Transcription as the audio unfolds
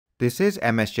This is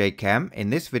MSJ Chem.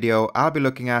 In this video, I'll be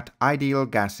looking at ideal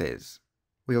gases.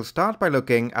 We'll start by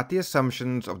looking at the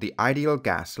assumptions of the ideal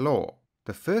gas law.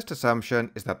 The first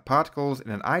assumption is that particles in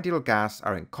an ideal gas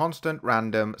are in constant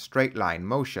random straight line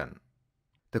motion.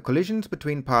 The collisions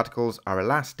between particles are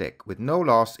elastic with no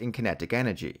loss in kinetic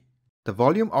energy. The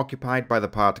volume occupied by the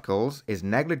particles is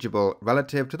negligible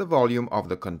relative to the volume of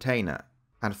the container.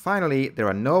 And finally, there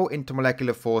are no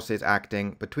intermolecular forces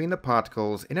acting between the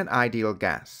particles in an ideal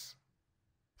gas.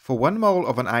 For 1 mole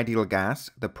of an ideal gas,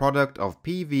 the product of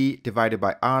PV divided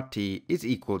by RT is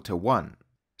equal to 1.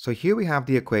 So here we have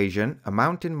the equation: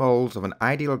 amount in moles of an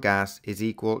ideal gas is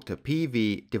equal to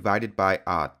PV divided by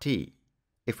RT.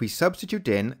 If we substitute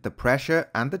in the pressure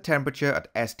and the temperature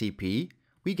at STP,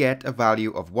 we get a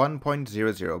value of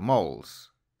 1.00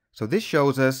 moles. So this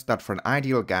shows us that for an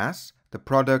ideal gas, the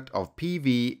product of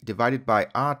PV divided by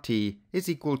RT is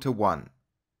equal to 1.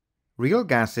 Real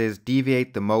gases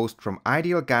deviate the most from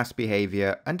ideal gas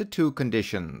behavior under 2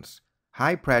 conditions: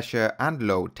 high pressure and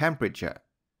low temperature.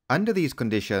 Under these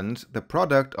conditions, the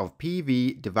product of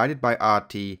PV divided by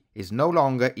RT is no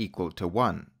longer equal to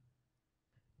 1.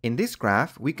 In this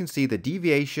graph, we can see the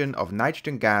deviation of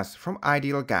nitrogen gas from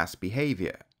ideal gas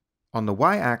behavior. On the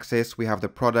y-axis, we have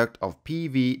the product of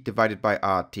PV divided by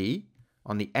RT.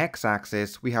 On the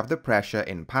x-axis, we have the pressure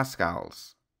in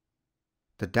pascals.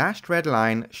 The dashed red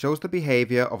line shows the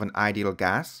behavior of an ideal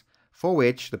gas, for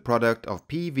which the product of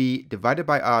PV divided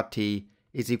by RT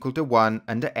is equal to 1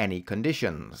 under any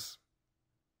conditions.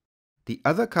 The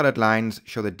other colored lines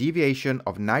show the deviation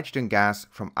of nitrogen gas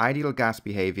from ideal gas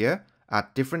behavior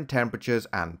at different temperatures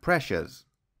and pressures.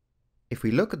 If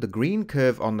we look at the green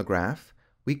curve on the graph,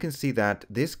 we can see that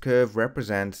this curve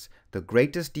represents the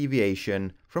greatest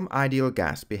deviation from ideal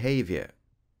gas behavior.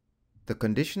 The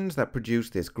conditions that produce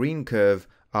this green curve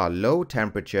are low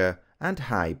temperature and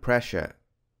high pressure.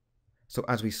 So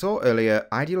as we saw earlier,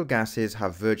 ideal gases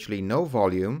have virtually no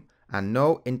volume and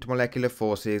no intermolecular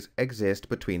forces exist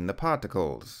between the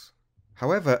particles.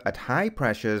 However, at high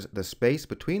pressures, the space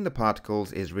between the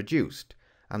particles is reduced,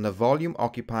 and the volume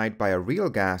occupied by a real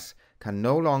gas can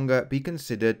no longer be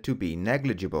considered to be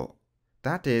negligible.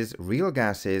 That is, real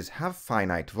gases have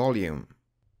finite volume.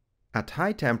 At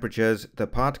high temperatures, the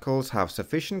particles have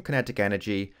sufficient kinetic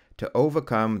energy to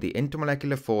overcome the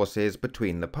intermolecular forces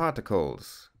between the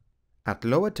particles. At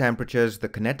lower temperatures, the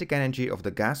kinetic energy of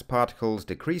the gas particles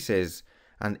decreases,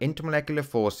 and intermolecular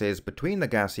forces between the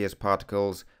gaseous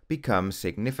particles become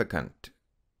significant.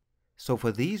 So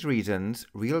for these reasons,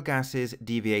 real gases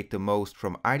deviate the most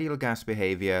from ideal gas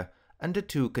behavior under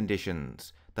 2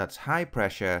 conditions, that's high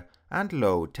pressure and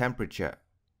low temperature.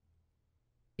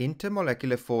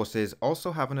 Intermolecular forces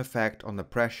also have an effect on the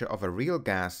pressure of a real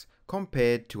gas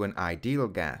compared to an ideal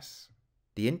gas.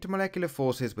 The intermolecular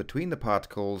forces between the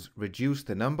particles reduce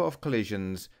the number of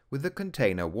collisions with the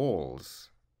container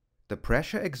walls. The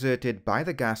pressure exerted by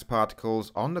the gas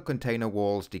particles on the container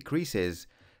walls decreases,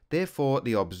 therefore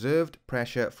the observed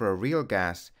pressure for a real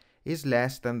gas is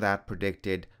less than that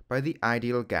predicted by the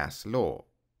ideal gas law.